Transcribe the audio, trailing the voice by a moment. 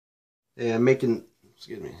Hey, I'm making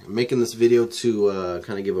this video to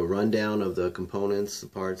kind of give a rundown of the components, the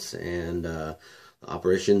parts, and the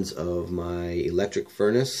operations of my electric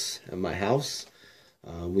furnace at my house.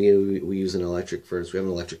 We use an electric furnace. We have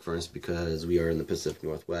an electric furnace because we are in the Pacific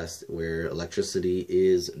Northwest, where electricity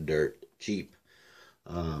is dirt cheap.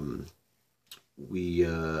 Um, we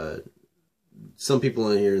Some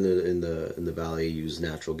people in here in the valley use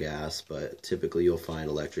natural gas, but typically you'll find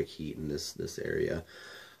electric heat in this area.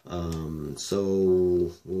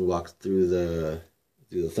 So we'll walk through the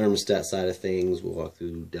thermostat side of things. We'll walk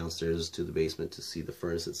through downstairs to the basement to see the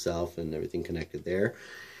furnace itself and everything connected there,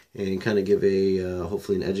 and kind of give a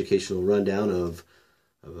hopefully an educational rundown of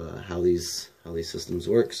how these systems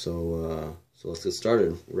work. So let's get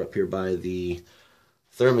started. We're up here by the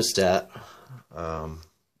thermostat,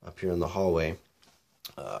 up here in the hallway.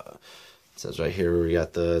 It says right here we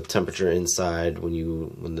got the temperature inside.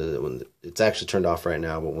 When it's actually turned off right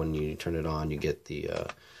now, but when you turn it on, you get the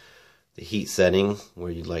heat setting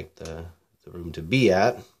where you'd like the room to be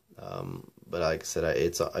at. But like I said,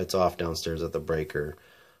 it's off downstairs at the breaker,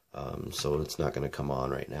 so it's not going to come on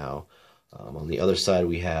right now. On the other side,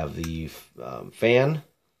 we have the fan.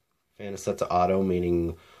 Fan is set to auto,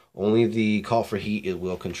 meaning only the call for heat it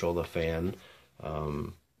will control the fan.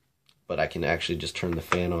 But I can actually just turn the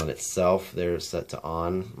fan on itself. There, it's set to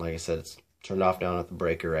on. Like I said, it's turned off down at the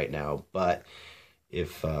breaker right now. But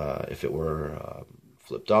if it were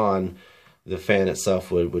flipped on, the fan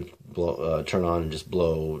itself would blow, turn on and just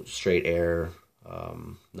blow straight air,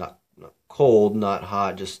 not cold, not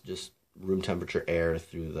hot, just room temperature air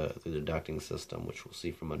through the ducting system, which we'll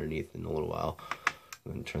see from underneath in a little while.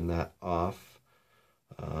 I'm going to turn that off.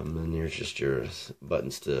 And here's just your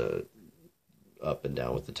buttons to up and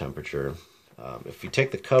down with the temperature. If you take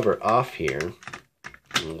the cover off here,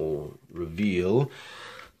 we'll reveal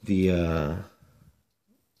the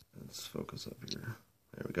let's focus up here.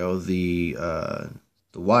 There we go. The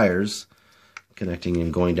wires connecting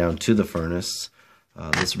and going down to the furnace.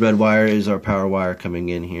 This red wire is our power wire coming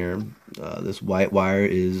in here. This white wire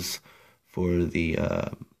is for the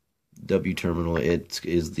W terminal. It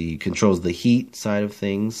is controls the heat side of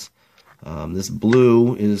things. This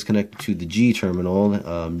blue is connected to the G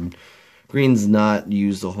terminal. Green's not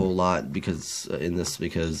used a whole lot because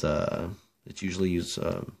it's usually used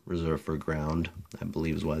reserved for ground, I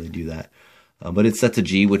believe is why they do that. But it's set to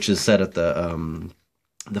G, which is set at the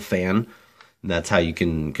fan. And that's how you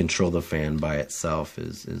can control the fan by itself,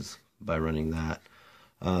 is by running that.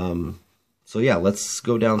 So yeah, let's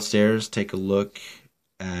go downstairs, take a look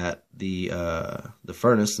at the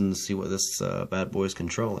furnace and see what this bad boy is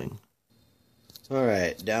controlling.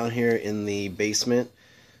 Alright, down here in the basement,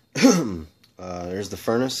 there's the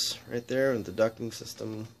furnace right there and the ducting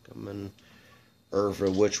system coming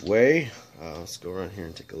over which way. Let's go around here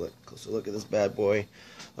and take a closer look at this bad boy.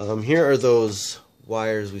 Here are those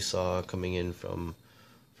wires we saw coming in from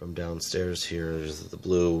downstairs here. There's the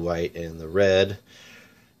blue, white, and the red.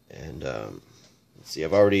 And let's see,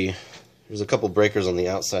 there's a couple breakers on the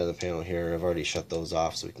outside of the panel here. I've already shut those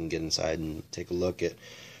off so we can get inside and take a look at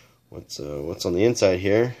what's on the inside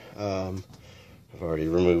here. I've already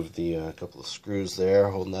removed the couple of screws there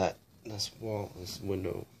holding this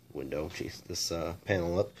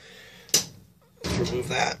panel up. Let's remove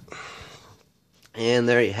that, and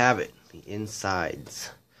there you have it, the insides.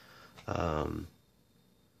 There's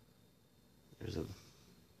a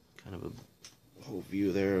kind of a whole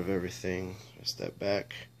view there of everything. Step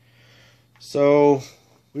back. So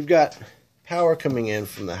we've got power coming in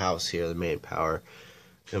from the house here, the main power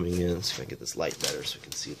coming in. Let's see if I can get this light better so we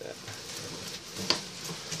can see that.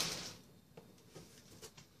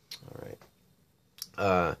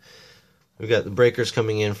 Alright. We've got the breakers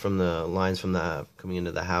coming in from the lines coming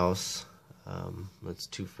into the house. That's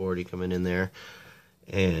 240 coming in there.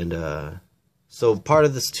 And so part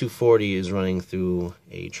of this 240 is running through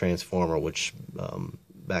a transformer, which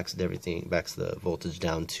backs the voltage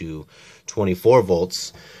down to 24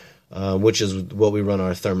 volts. Which is what we run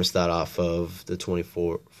our thermostat off of, the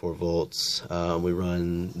 24 volts. We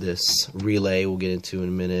run this relay we'll get into in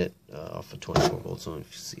a minute off of 24 volts. I don't know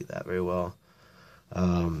if you see that very well.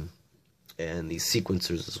 And these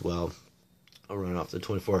sequencers as well are running off the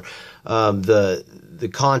 24. The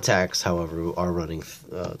contacts, however, are running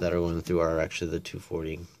that are going through are actually the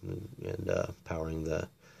 240 and powering the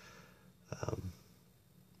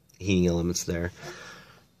heating elements there.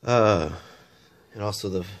 And also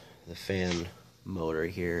the fan motor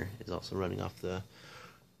here is also running off the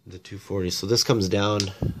 240. So this comes down.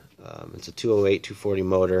 It's a 208 240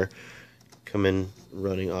 motor coming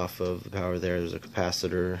running off of the power there. There's a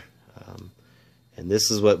capacitor And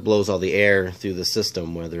this is what blows all the air through the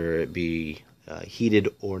system, whether it be heated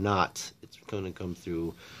or not. It's going to come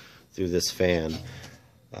through this fan.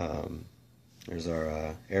 There's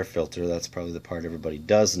our air filter. That's probably the part everybody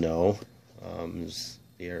does know, is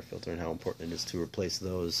the air filter and how important it is to replace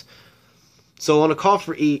those. So on a call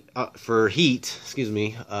for heat, excuse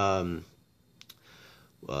me,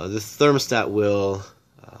 this thermostat will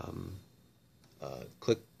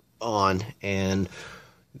click on, and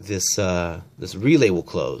this relay will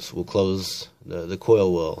close. The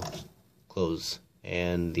coil will close,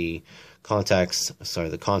 and the contacts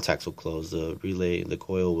will close. The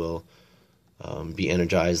coil will be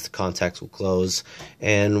energized, the contacts will close,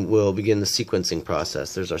 and we'll begin the sequencing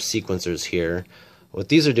process. There's our sequencers here. What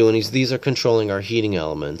these are doing is these are controlling our heating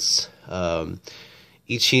elements.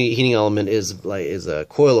 Each heating element is a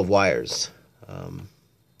coil of wires,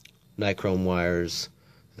 nichrome wires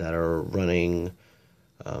that are running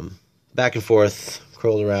back and forth,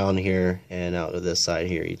 curled around here and out to this side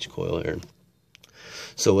here, each coil here.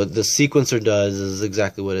 So what the sequencer does is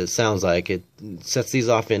exactly what it sounds like. It sets these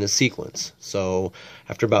off in a sequence. So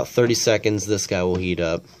after about 30 seconds, this guy will heat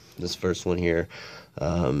up, this first one here.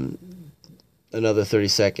 Another 30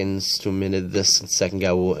 seconds to a minute, this second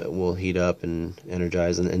guy will heat up and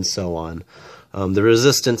energize, and so on. The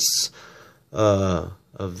resistance of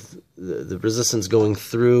the resistance going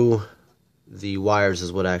through the wires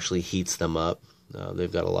is what actually heats them up.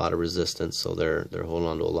 They've got a lot of resistance, so they're holding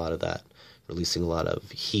on to a lot of that, releasing a lot of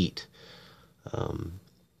heat. And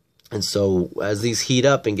so as these heat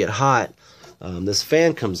up and get hot, this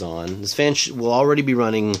fan comes on. This fan will already be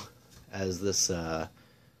running as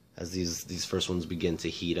these first ones begin to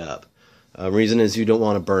heat up. Reason is you don't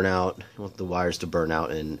want to burn out. You want the wires to burn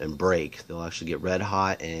out and break. They'll actually get red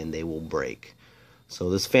hot and they will break. So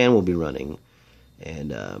this fan will be running,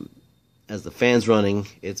 and as the fan's running,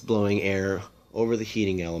 it's blowing air over the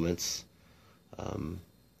heating elements, and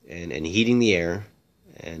heating the air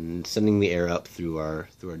and sending the air up through our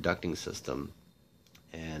ducting system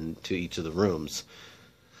and to each of the rooms.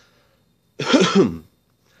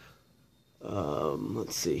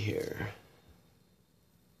 Let's see here.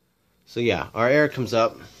 So yeah, our air comes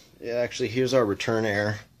up. Actually, here's our return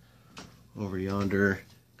air over yonder,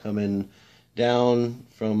 coming down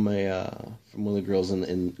from one of the grills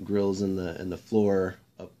in the floor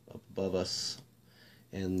up above us,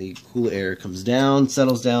 and the cool air comes down,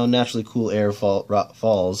 settles down. Naturally, cool air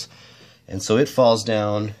falls, and so it falls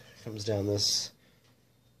down, comes down this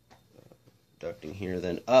ducting here,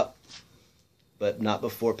 then up, but not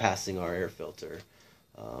before passing our air filter.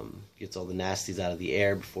 Gets all the nasties out of the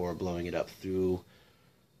air before blowing it up through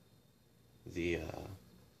the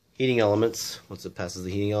heating elements. Once it passes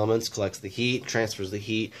the heating elements, collects the heat, transfers the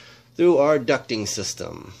heat through our ducting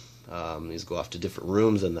system. These go off to different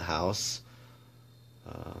rooms in the house.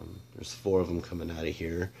 There's 4 of them coming out of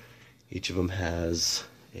here. Each of them has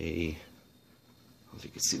I don't know if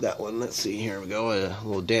you can see that one. Let's see, here we go. A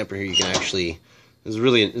little damper here. You can actually, this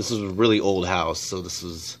is a really old house, so this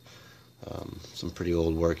was some pretty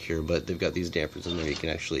old work here, but they've got these dampers in there. You can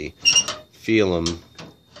actually feel them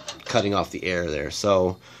cutting off the air there.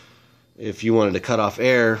 So if you wanted to cut off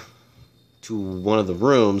air to one of the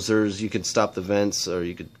rooms, you could stop the vents, or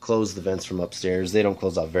you could close the vents from upstairs. They don't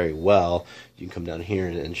close off very well. You can come down here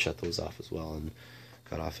and shut those off as well, and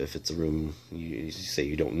cut off if it's a room you say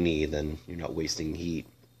you don't need. Then you're not wasting heat,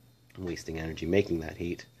 wasting energy making that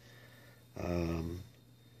heat.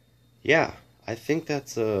 Yeah, I think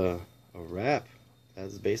that's a wrap.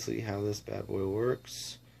 That's basically how this bad boy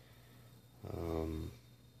works.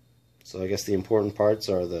 So I guess the important parts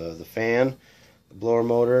are the fan, the blower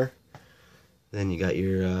motor. Then you got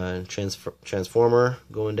your transformer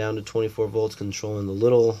going down to 24 volts, controlling the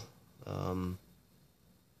little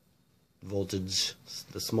voltage,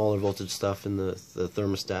 the smaller voltage stuff in the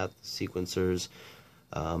thermostat, the sequencers,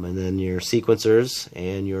 and then your sequencers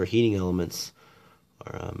and your heating elements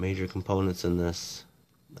are major components in this.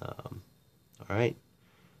 Alright,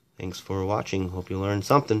 thanks for watching. Hope you learned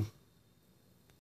something.